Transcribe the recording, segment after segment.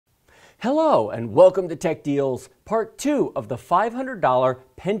Hello and welcome to Tech Deals, part 2 of the $500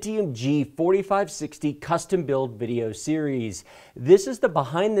 Pentium G4560 custom build video series. This is the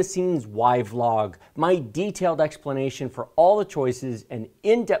behind the scenes why vlog, my detailed explanation for all the choices and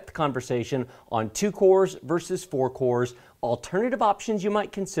in-depth conversation on 2 cores versus 4 cores, alternative options you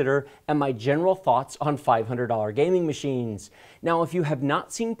might consider, and my general thoughts on $500 gaming machines. Now, if you have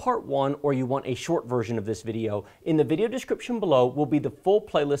not seen part 1 or you want a short version of this video, in the video description below will be the full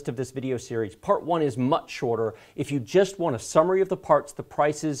playlist of this video series. Part 1 is much shorter. If you just want a summary of the parts, the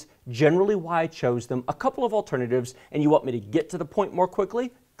prices, generally why I chose them, a couple of alternatives, and you want me to get to the point more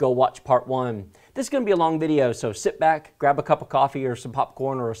quickly, go watch part 1. This is going to be a long video, so sit back, grab a cup of coffee or some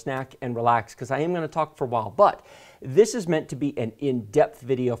popcorn or a snack and relax, because I am going to talk for a while. But this is meant to be an in-depth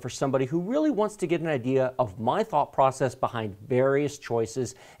video for somebody who really wants to get an idea of my thought process behind various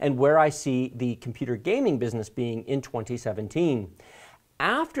choices and where I see the computer gaming business being in 2017.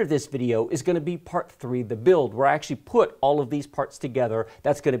 After this video is going to be part 3, the build, where I actually put all of these parts together.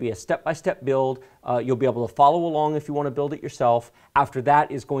 That's going to be a step-by-step build. You'll be able to follow along if you want to build it yourself. After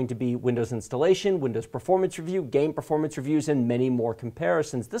that is going to be Windows installation, Windows performance review, game performance reviews, and many more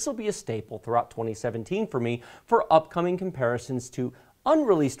comparisons. This will be a staple throughout 2017 for me for upcoming comparisons to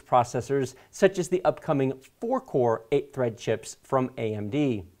unreleased processors, such as the upcoming 4-core 8-thread chips from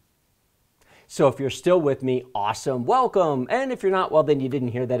AMD. So if you're still with me, awesome, welcome. And if you're not, well, then you didn't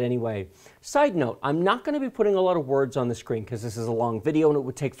hear that anyway. Side note, I'm not going to be putting a lot of words on the screen because this is a long video and it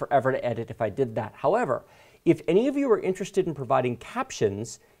would take forever to edit if I did that. However, if any of you are interested in providing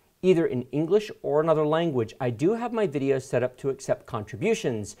captions, either in English or another language, I do have my videos set up to accept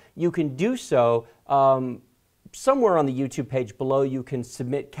contributions. You can do so somewhere on the YouTube page below. You can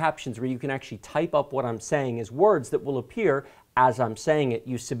submit captions where you can actually type up what I'm saying as words that will appear as I'm saying it.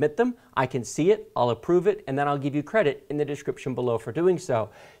 You submit them, I can see it, I'll approve it, and then I'll give you credit in the description below for doing so.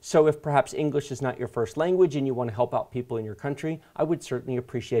 So if perhaps English is not your first language and you want to help out people in your country, I would certainly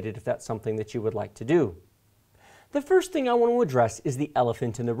appreciate it if that's something that you would like to do. The first thing I want to address is the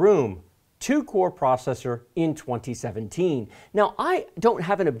elephant in the room. 2-core processor in 2017. Now, I don't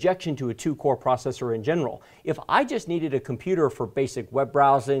have an objection to a 2-core processor in general. If I just needed a computer for basic web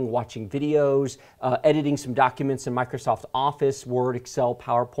browsing, watching videos, editing some documents in Microsoft Office, Word, Excel,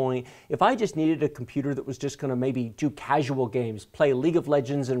 PowerPoint, if I just needed a computer that was just going to maybe do casual games, play League of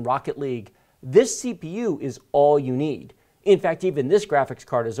Legends and Rocket League, this CPU is all you need. In fact, even this graphics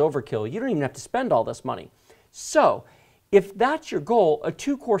card is overkill. You don't even have to spend all this money. So, if that's your goal, a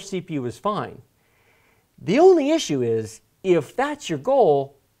 2-core CPU is fine. The only issue is, if that's your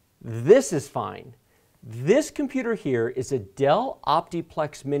goal, this is fine. This computer here is a Dell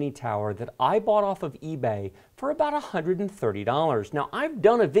Optiplex Mini Tower that I bought off of eBay for about $130. Now, I've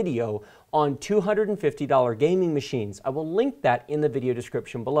done a video on $250 gaming machines. I will link that in the video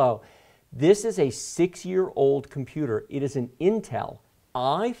description below. This is a 6-year-old computer. It is an Intel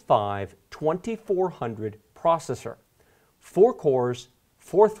i5 2400 processor. 4 cores,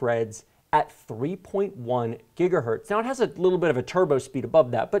 4 threads at 3.1 gigahertz. Now, it has a little bit of a turbo speed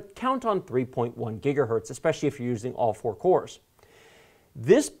above that, but count on 3.1 gigahertz, especially if you're using all 4 cores.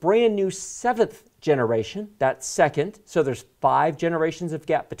 This brand new 7th generation, that's second, so there's 5 generations of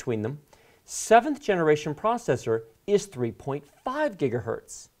gap between them, 7th generation processor is 3.5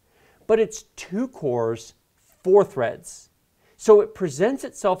 gigahertz, but it's 2 cores, 4 threads. So it presents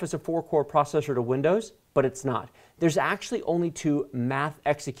itself as a 4-core processor to Windows, but it's not. There's actually only 2 math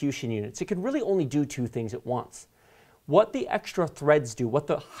execution units. It can really only do 2 things at once. What the extra threads do, what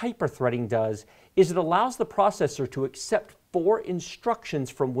the hyper-threading does, is it allows the processor to accept 4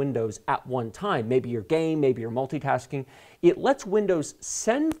 instructions from Windows at one time. Maybe your game, maybe you're multitasking. It lets Windows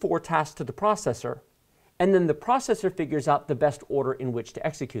send 4 tasks to the processor, and then the processor figures out the best order in which to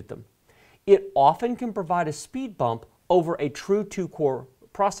execute them. It often can provide a speed bump over a true 2-core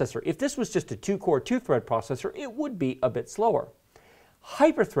processor. If this was just a 2-core, 2-thread processor, it would be a bit slower.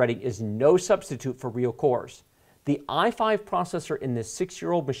 Hyperthreading is no substitute for real cores. The i5 processor in this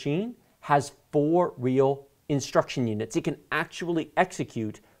 6-year-old machine has 4 real instruction units. It can actually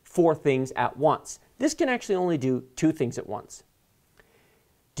execute 4 things at once. This can actually only do 2 things at once.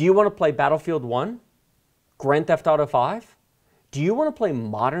 Do you want to play Battlefield 1? Grand Theft Auto 5? Do you want to play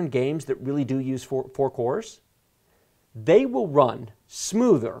modern games that really do use 4 cores? They will run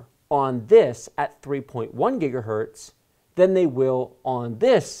smoother on this at 3.1 gigahertz than they will on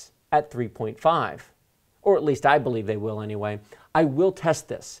this at 3.5. Or at least I believe they will anyway. I will test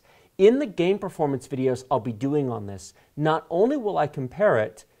this. In the game performance videos I'll be doing on this, not only will I compare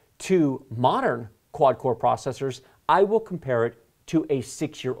it to modern quad-core processors, I will compare it to a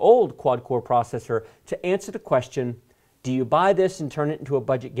 6-year-old quad-core processor to answer the question, Do you buy this and turn it into a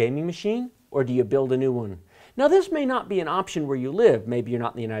budget gaming machine, or do you build a new one? Now, this may not be an option where you live. Maybe you're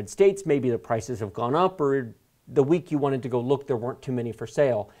not in the United States, maybe the prices have gone up, or the week you wanted to go look, there weren't too many for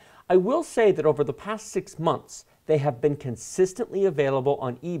sale. I will say that over the past 6 months, they have been consistently available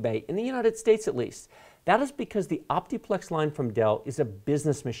on eBay, in the United States at least. That is because the Optiplex line from Dell is a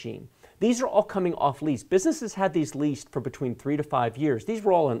business machine. These are all coming off lease. Businesses had these leased for between 3 to 5 years. These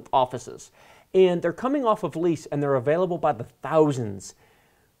were all in offices. And they're coming off of lease and they're available by the thousands.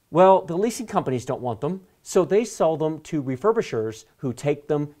 Well, the leasing companies don't want them, so they sell them to refurbishers who take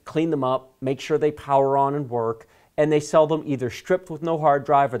them, clean them up, make sure they power on and work, and they sell them either stripped with no hard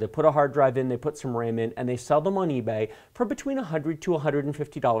drive, or they put a hard drive in, they put some RAM in, and they sell them on eBay for between $100 to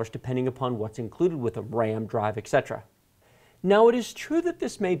 $150 depending upon what's included with them, RAM, drive, etc. Now, it is true that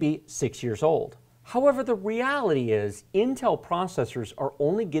this may be 6 years old. However, the reality is Intel processors are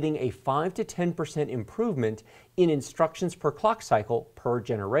only getting a 5 to 10% improvement in instructions per clock cycle per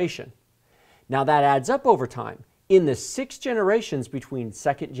generation. Now, that adds up over time. In the 6 generations between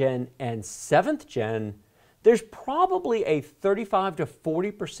 2nd gen and 7th gen, there's probably a 35 to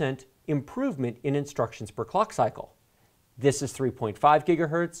 40% improvement in instructions per clock cycle. This is 3.5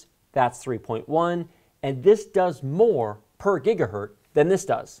 gigahertz, that's 3.1, and this does more per gigahertz than this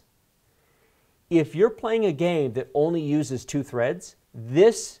does. If you're playing a game that only uses 2 threads,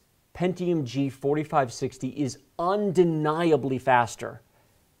 this Pentium G4560 is undeniably faster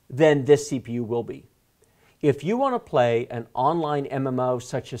than this CPU will be. If you want to play an online MMO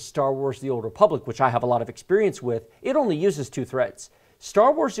such as Star Wars The Old Republic, which I have a lot of experience with, it only uses 2 threads.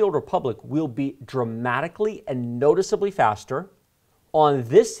 Star Wars The Old Republic will be dramatically and noticeably faster on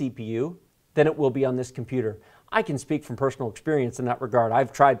this CPU than it will be on this computer. I can speak from personal experience in that regard.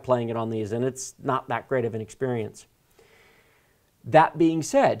 I've tried playing it on these and it's not that great of an experience. That being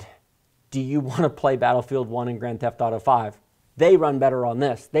said, do you want to play Battlefield 1 and Grand Theft Auto 5? They run better on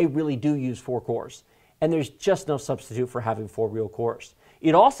this. They really do use 4 cores. And there's just no substitute for having 4 real cores.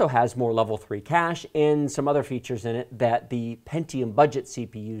 It also has more level 3 cache and some other features in it that the Pentium budget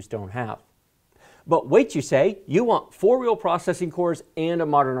CPUs don't have. But wait, you say, you want 4 real processing cores and a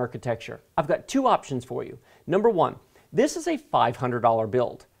modern architecture. I've got 2 options for you. Number 1, this is a $500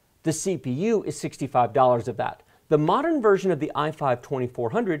 build. The CPU is $65 of that. The modern version of the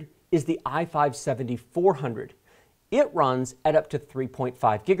i5-2400 is the i5-7400. It runs at up to 3.5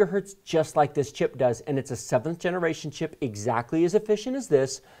 gigahertz, just like this chip does, and it's a 7th generation chip exactly as efficient as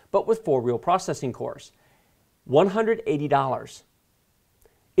this, but with 4 real processing cores. $180.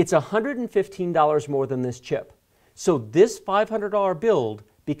 It's $115 more than this chip. So this $500 build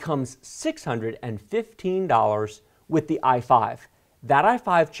becomes $615 with the i5. That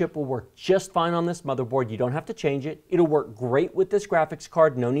i5 chip will work just fine on this motherboard. You don't have to change it. It'll work great with this graphics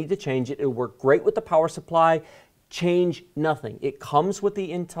card. No need to change it. It'll work great with the power supply. Change nothing. It comes with the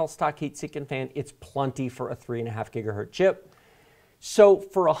Intel stock heatsink and fan. It's plenty for a 3.5 gigahertz chip. So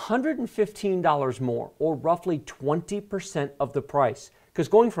for $115 more, or roughly 20% of the price, because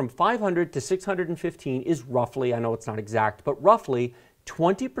going from $500 to $615 is roughly, I know it's not exact, but roughly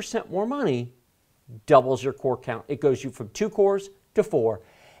 20% more money doubles your core count. It goes you from 2 cores to 4.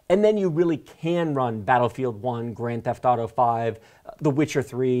 And then you really can run Battlefield 1, Grand Theft Auto 5, The Witcher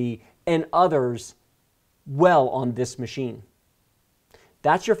 3, and others well on this machine.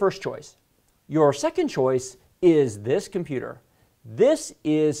 That's your first choice. Your second choice is this computer. This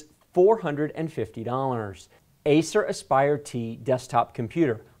is $450. Acer Aspire T desktop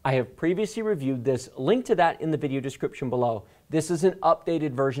computer. I have previously reviewed this, link to that in the video description below. This is an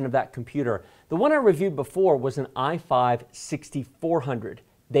updated version of that computer. The one I reviewed before was an i5-6400.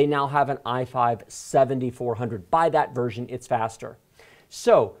 They now have an i5-7400. Buy that version, it's faster.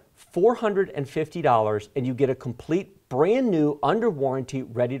 So $450 and you get a complete brand new under warranty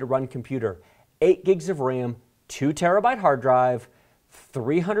ready to run computer. 8 gigs of RAM, 2 terabyte hard drive,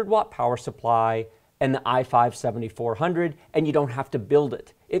 300 watt power supply, and the i5-7400, and you don't have to build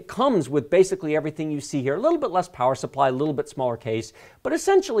it. It comes with basically everything you see here, a little bit less power supply, a little bit smaller case, but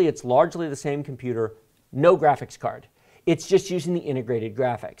essentially it's largely the same computer, no graphics card. It's just using the integrated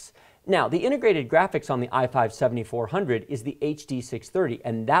graphics. Now, the integrated graphics on the i5-7400 is the HD630,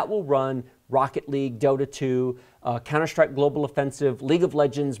 and that will run Rocket League, Dota 2, Counter-Strike Global Offensive, League of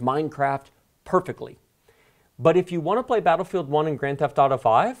Legends, Minecraft perfectly. But if you want to play Battlefield 1 and Grand Theft Auto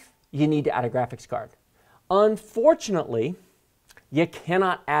 5, you need to add a graphics card. Unfortunately, you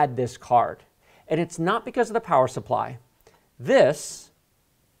cannot add this card, and it's not because of the power supply. This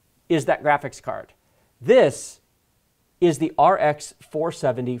is that graphics card. This is the RX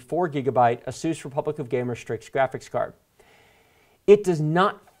 470 4GB Asus Republic of Gamers Strix graphics card. It does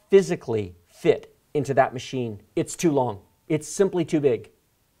not physically fit into that machine. It's too long. It's simply too big.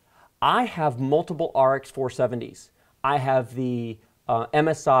 I have multiple RX 470s. I have the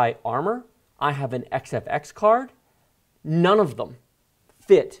MSI Armor. I have an XFX card. None of them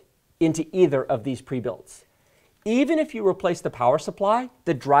fit into either of these pre-builts. Even if you replace the power supply,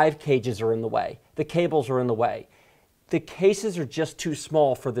 the drive cages are in the way. The cables are in the way. The cases are just too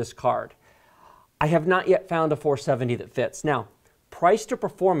small for this card. I have not yet found a 470 that fits. Now, price to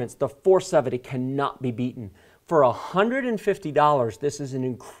performance, the 470 cannot be beaten. For $150, this is an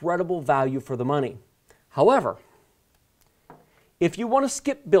incredible value for the money. However, if you want to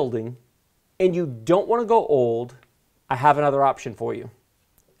skip building and you don't want to go old, I have another option for you,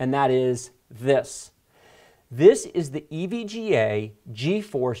 and that is this. This is the EVGA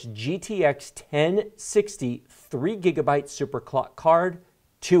GeForce GTX 1060 3GB superclock card,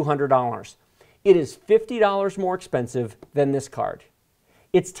 $200. It is $50 more expensive than this card.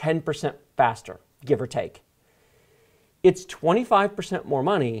 It's 10% faster, give or take. It's 25% more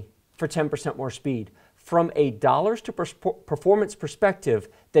money for 10% more speed. From a dollars to performance perspective,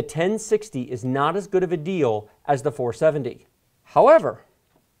 the 1060 is not as good of a deal as the 470. However,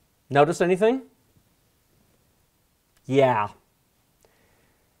 notice anything? Yeah.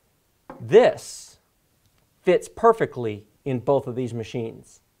 This fits perfectly in both of these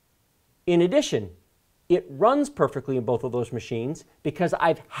machines. In addition, it runs perfectly in both of those machines because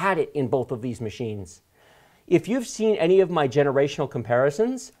I've had it in both of these machines. If you've seen any of my generational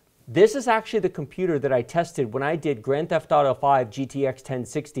comparisons, this is actually the computer that I tested when I did Grand Theft Auto 5 GTX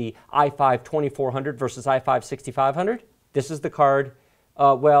 1060 i5 2400 versus i5 6500. This is the card.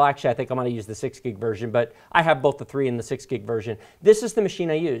 Well, actually, I think I'm going to use the 6 gig version, but I have both the 3 and the 6 gig version. This is the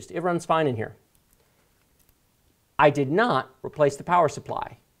machine I used. It runs fine in here. I did not replace the power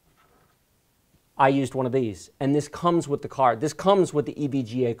supply. I used one of these, and this comes with the card. This comes with the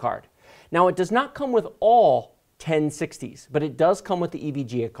EVGA card. Now, it does not come with all 1060s, but it does come with the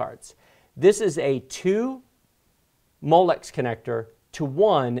EVGA cards. This is a 2 Molex connector to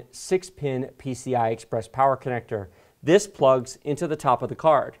 1 6-pin PCI Express power connector. This plugs into the top of the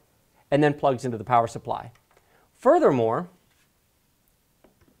card and then plugs into the power supply. Furthermore,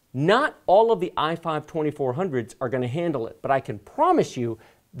 not all of the i5 2400s are going to handle it, but I can promise you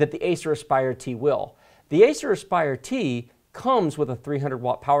that the Acer Aspire T will. The Acer Aspire T comes with a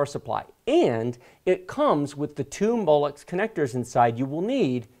 300-watt power supply, and it comes with the 2 Molex connectors inside you will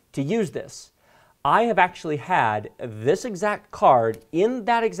need to use this. I have actually had this exact card in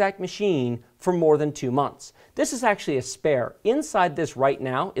that exact machine for more than 2 months. This is actually a spare. Inside this right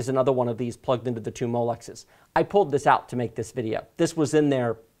now is another one of these plugged into the 2 Molexes. I pulled this out to make this video. This was in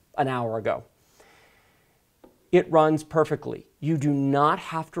there an hour ago. It runs perfectly. You do not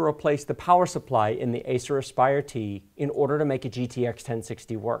have to replace the power supply in the Acer Aspire T in order to make a GTX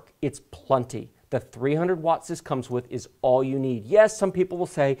 1060 work. It's plenty. The 300 watts this comes with is all you need. Yes, some people will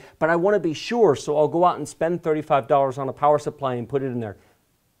say, but I want to be sure, so I'll go out and spend $35 on a power supply and put it in there.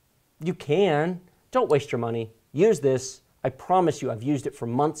 You can. Don't waste your money. Use this. I promise you, I've used it for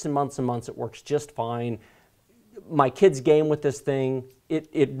months and months and months. It works just fine. My kids game with this thing.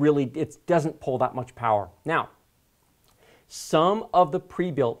 It doesn't pull that much power. Now, some of the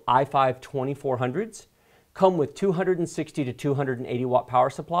pre-built i5 2400s come with 260 to 280 watt power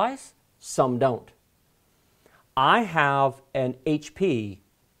supplies. Some don't. I have an HP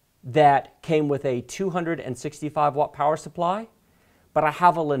that came with a 265 watt power supply, but I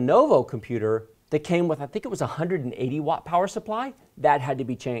have a Lenovo computer that came with, I think it was a 180 watt power supply. That had to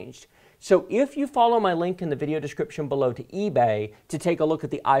be changed. So if you follow my link in the video description below to eBay to take a look at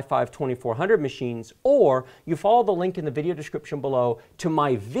the i5 2400 machines, or you follow the link in the video description below to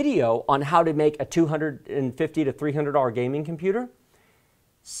my video on how to make a $250 to $300 gaming computer,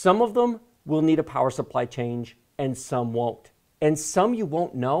 some of them will need a power supply change and some won't. And some you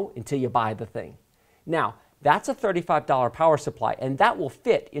won't know until you buy the thing. Now, that's a $35 power supply, and that will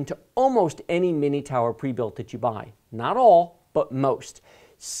fit into almost any mini tower pre-built that you buy. Not all, but most.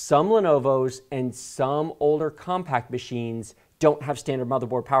 Some Lenovos and some older compact machines don't have standard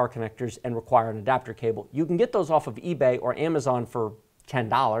motherboard power connectors and require an adapter cable. You can get those off of eBay or Amazon for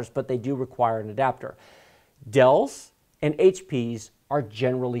 $10, but they do require an adapter. Dells and HPs are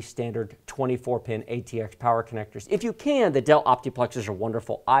generally standard 24-pin ATX power connectors. If you can, the Dell Optiplexes are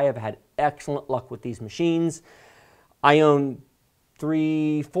wonderful. I have had excellent luck with these machines. I own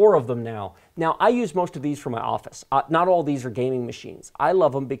 3, 4 of them now. Now, I use most of these for my office. Not all these are gaming machines. I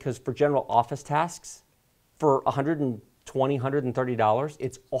love them because for general office tasks, for $120, $130,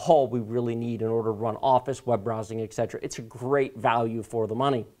 it's all we really need in order to run office, web browsing, etc. It's a great value for the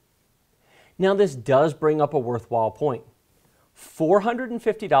money. Now, this does bring up a worthwhile point.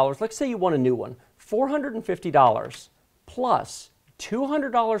 $450, let's say you want a new one, $450 plus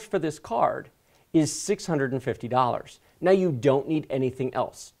 $200 for this card is $650. Now you don't need anything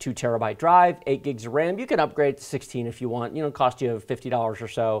else. 2 terabyte drive, 8 gigs of RAM. You can upgrade to 16 if you want. You know, cost you $50 or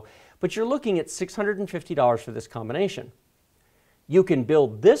so. But you're looking at $650 for this combination. You can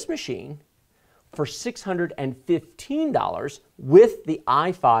build this machine for $615 with the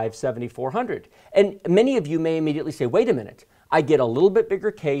i5-7400. And many of you may immediately say, wait a minute, I get a little bit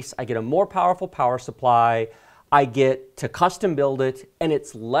bigger case, I get a more powerful power supply, I get to custom build it, and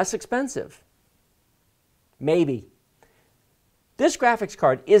it's less expensive. Maybe. This graphics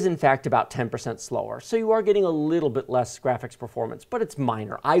card is in fact about 10% slower, so you are getting a little bit less graphics performance, but it's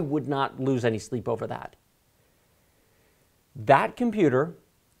minor. I would not lose any sleep over that. That computer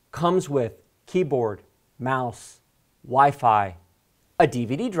comes with keyboard, mouse, Wi-Fi, a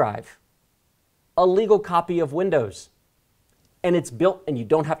DVD drive, a legal copy of Windows, and it's built and you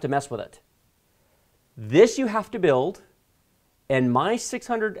don't have to mess with it. This you have to build, and my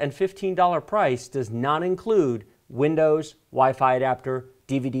 $615 price does not include Windows, Wi-Fi adapter,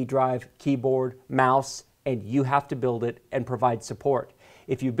 DVD drive, keyboard, mouse, and you have to build it and provide support.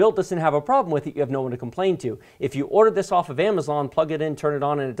 If you build this and have a problem with it, you have no one to complain to. If you order this off of Amazon, plug it in, turn it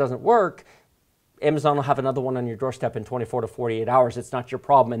on, and it doesn't work, Amazon will have another one on your doorstep in 24 to 48 hours. It's not your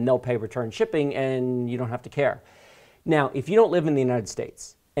problem, and they'll pay return shipping, and you don't have to care. Now, if you don't live in the United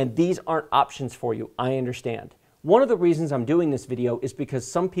States, and these aren't options for you, I understand. One of the reasons I'm doing this video is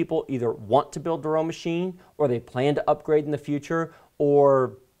because some people either want to build their own machine, or they plan to upgrade in the future,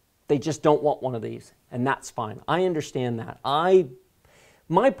 or they just don't want one of these, and that's fine. I understand that.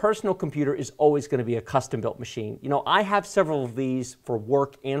 My personal computer is always going to be a custom-built machine. You know, I have several of these for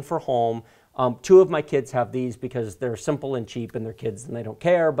work and for home. 2 of my kids have these because they're simple and cheap and they're kids and they don't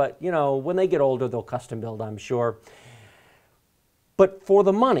care, but you know, when they get older, they'll custom build, I'm sure. But for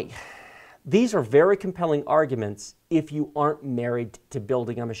the money, these are very compelling arguments if you aren't married to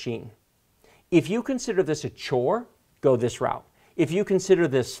building a machine. If you consider this a chore, go this route. If you consider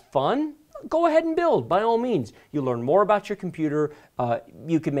this fun, go ahead and build, by all means. You learn more about your computer.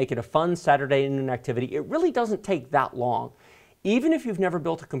 You can make it a fun Saturday afternoon activity. It really doesn't take that long. Even if you've never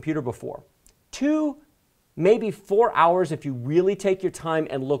built a computer before, 2, maybe 4 hours if you really take your time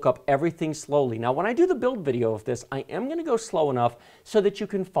and look up everything slowly. Now, when I do the build video of this, I am going to go slow enough so that you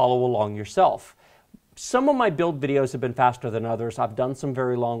can follow along yourself. Some of my build videos have been faster than others. I've done some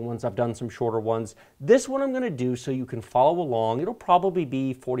very long ones. I've done some shorter ones. This one I'm going to do so you can follow along. It'll probably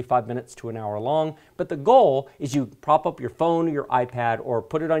be 45 minutes to an hour long, but the goal is you prop up your phone or your iPad or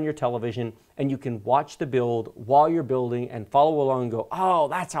put it on your television and you can watch the build while you're building and follow along and go, oh,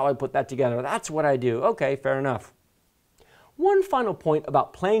 that's how I put that together. That's what I do. Okay, fair enough. One final point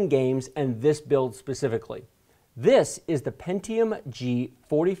about playing games and this build specifically. This is the Pentium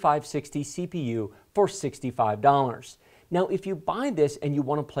G4560 CPU for $65. Now, if you buy this and you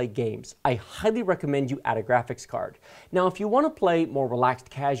want to play games, I highly recommend you add a graphics card. Now, if you want to play more relaxed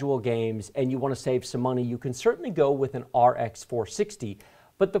casual games and you want to save some money, you can certainly go with an RX 460,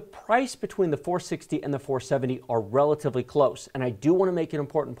 but the price between the 460 and the 470 are relatively close, and I do want to make an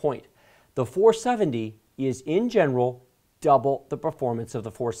important point. The 470 is, in general, double the performance of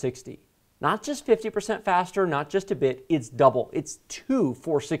the 460. Not just 50% faster, not just a bit, it's double. It's 2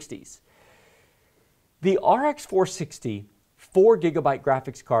 460s. The RX 460 4GB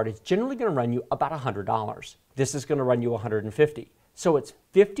graphics card is generally going to run you about $100. This is going to run you $150. So it's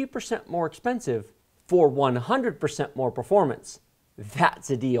 50% more expensive for 100% more performance. That's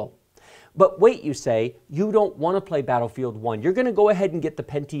a deal. But wait, you say, you don't want to play Battlefield 1. You're going to go ahead and get the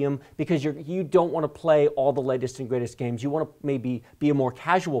Pentium because you don't want to play all the latest and greatest games. You want to maybe be a more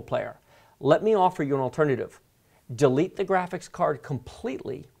casual player. Let me offer you an alternative. Delete the graphics card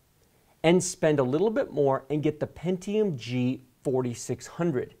completely and spend a little bit more and get the Pentium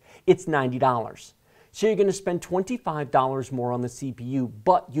G4660. It's $90. So you're going to spend $25 more on the CPU,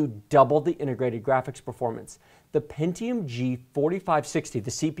 but you double the integrated graphics performance. The Pentium G4560, the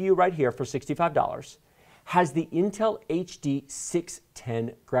CPU right here for $65, has the Intel HD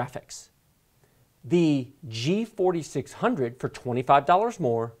 610 graphics. The G4600 for $25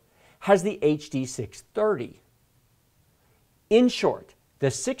 more has the HD 630. In short,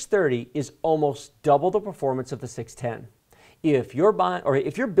 the 630 is almost double the performance of the 610. If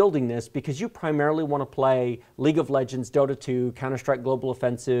you're building this because you primarily want to play League of Legends, Dota 2, Counter-Strike Global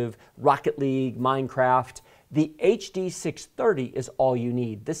Offensive, Rocket League, Minecraft, the HD 630 is all you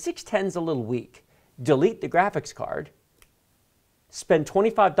need. The 610 is a little weak. Delete the graphics card, spend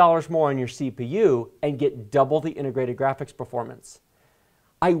 $25 more on your CPU, and get double the integrated graphics performance.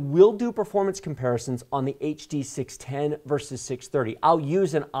 I will do performance comparisons on the HD 610 versus 630. I'll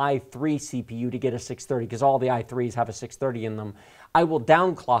use an i3 CPU to get a 630 because all the i3s have a 630 in them. I will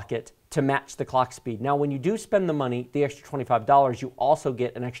downclock it to match the clock speed. Now, when you do spend the money, the extra $25, you also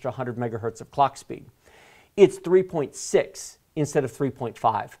get an extra 100 megahertz of clock speed. It's 3.6 instead of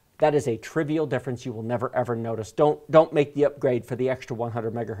 3.5. That is a trivial difference you will never ever notice. Don't make the upgrade for the extra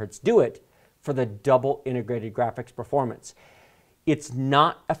 100 megahertz. Do it for the double integrated graphics performance. It's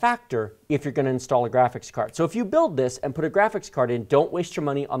not a factor if you're going to install a graphics card. So if you build this and put a graphics card in, don't waste your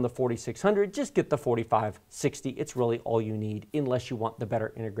money on the 4600, just get the 4560. It's really all you need unless you want the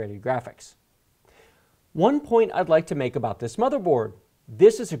better integrated graphics. One point I'd like to make about this motherboard.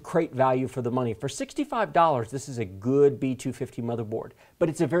 This is a great value for the money. For $65, this is a good B250 motherboard, but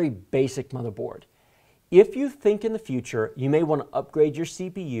it's a very basic motherboard. If you think in the future you may want to upgrade your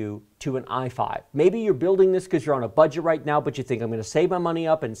CPU to an i5, maybe you're building this because you're on a budget right now, but you think I'm going to save my money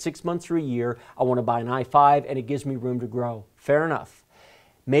up in 6 months or a year, I want to buy an i5 and it gives me room to grow. Fair enough.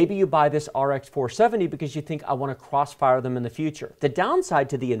 Maybe you buy this RX 470 because you think I want to crossfire them in the future. The downside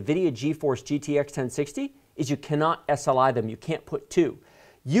to the NVIDIA GeForce GTX 1060 is you cannot SLI them. You can't put two.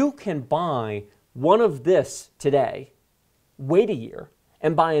 You can buy one of this today, wait a year,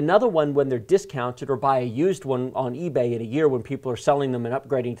 and buy another one when they're discounted, or buy a used one on eBay in a year when people are selling them and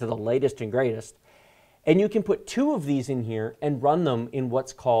upgrading to the latest and greatest. And you can put two of these in here and run them in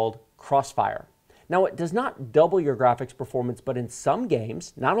what's called Crossfire. Now, it does not double your graphics performance, but in some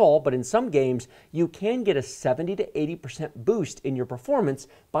games, not all, but in some games, you can get a 70 to 80% boost in your performance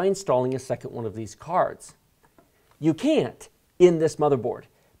by installing a second one of these cards. You can't in this motherboard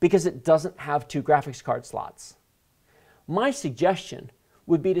because it doesn't have two graphics card slots. My suggestion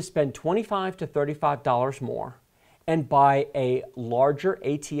would be to spend $25 to $35 more and buy a larger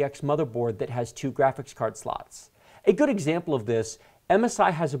ATX motherboard that has two graphics card slots. A good example of this,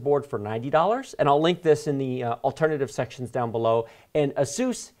 MSI has a board for $90, and I'll link this in the alternative sections down below, and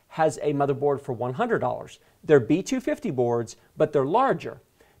ASUS has a motherboard for $100. They're B250 boards, but they're larger.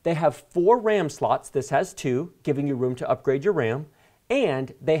 They have 4 RAM slots. This has 2, giving you room to upgrade your RAM,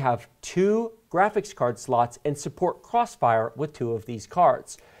 and they have 2 graphics card slots and support Crossfire with 2 of these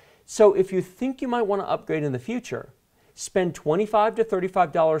cards. So if you think you might want to upgrade in the future, spend $25 to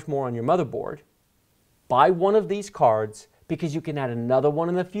 $35 more on your motherboard, buy one of these cards because you can add another one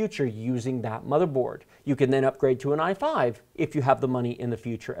in the future using that motherboard. You can then upgrade to an i5 if you have the money in the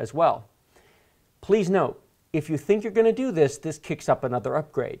future as well. Please note, if you think you're going to do this, this kicks up another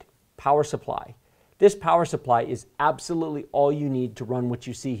upgrade, power supply. This power supply is absolutely all you need to run what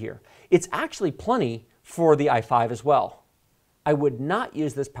you see here. It's actually plenty for the i5 as well. I would not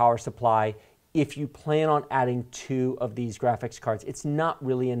use this power supply if you plan on adding 2 of these graphics cards. It's not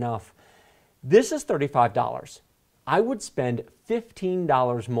really enough. This is $35. I would spend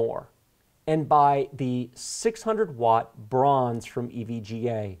 $15 more and buy the 600 watt bronze from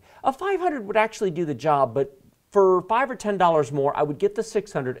EVGA. A 500 would actually do the job, but for $5 or $10 more, I would get the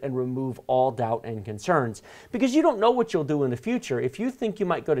 600 and remove all doubt and concerns, because you don't know what you'll do in the future. If you think you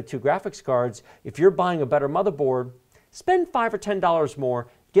might go to 2 graphics cards, if you're buying a better motherboard, spend $5 or $10 more,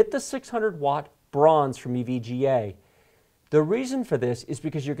 get the 600 watt bronze from EVGA. The reason for this is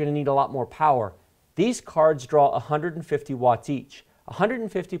because you're going to need a lot more power. These cards draw 150 watts each.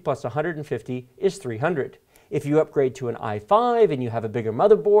 150 plus 150 is 300. If you upgrade to an i5 and you have a bigger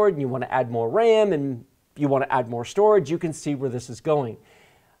motherboard and you want to add more RAM and you want to add more storage, you can see where this is going.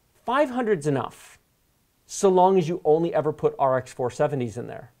 500's enough, so long as you only ever put RX 470s in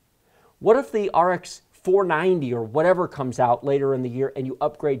there. What if the RX 490 or whatever comes out later in the year and you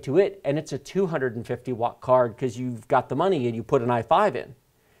upgrade to it and it's a 250 watt card because you've got the money and you put an i5 in?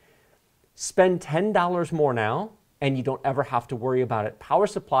 Spend $10 more now and you don't ever have to worry about it. Power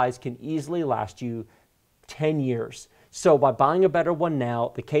supplies can easily last you 10 years. So by buying a better one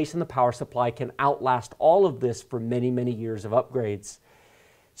now, the case and the power supply can outlast all of this for many, many years of upgrades.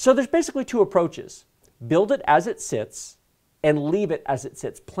 So there's basically 2 approaches. Build it as it sits and leave it as it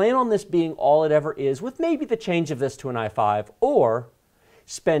sits. Plan on this being all it ever is, with maybe the change of this to an i5, or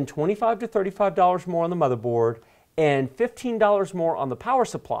spend $25 to $35 more on the motherboard and $15 more on the power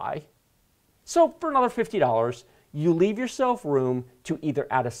supply. So for another $50, you leave yourself room to either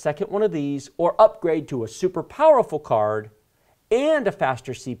add a second one of these or upgrade to a super powerful card and a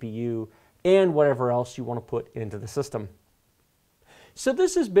faster CPU and whatever else you want to put into the system. So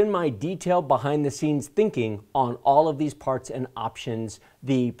this has been my detailed behind the scenes thinking on all of these parts and options,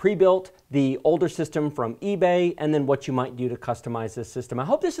 the pre-built, the older system from eBay, and then what you might do to customize this system. I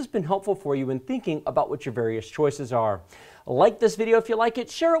hope this has been helpful for you in thinking about what your various choices are. Like this video if you like it,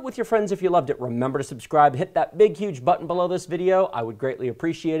 share it with your friends if you loved it. Remember to subscribe, hit that big huge button below this video. I would greatly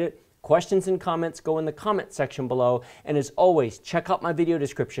appreciate it. Questions and comments go in the comment section below, and as always, check out my video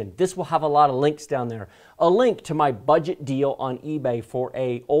description. This will have a lot of links down there. A link to my budget deal on eBay for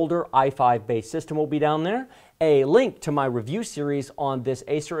a older i5 based system will be down there. A link to my review series on this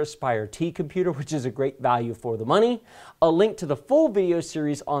Acer Aspire T computer, which is a great value for the money. A link to the full video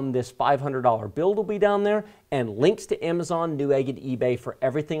series on this $500 build will be down there, and links to Amazon, Newegg, and eBay for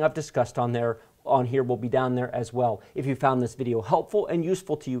everything I've discussed on here will be down there as well. If you found this video helpful and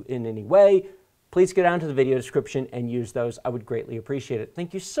useful to you in any way, please go down to the video description and use those. I would greatly appreciate it.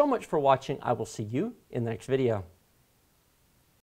 Thank you so much for watching. I will see you in the next video.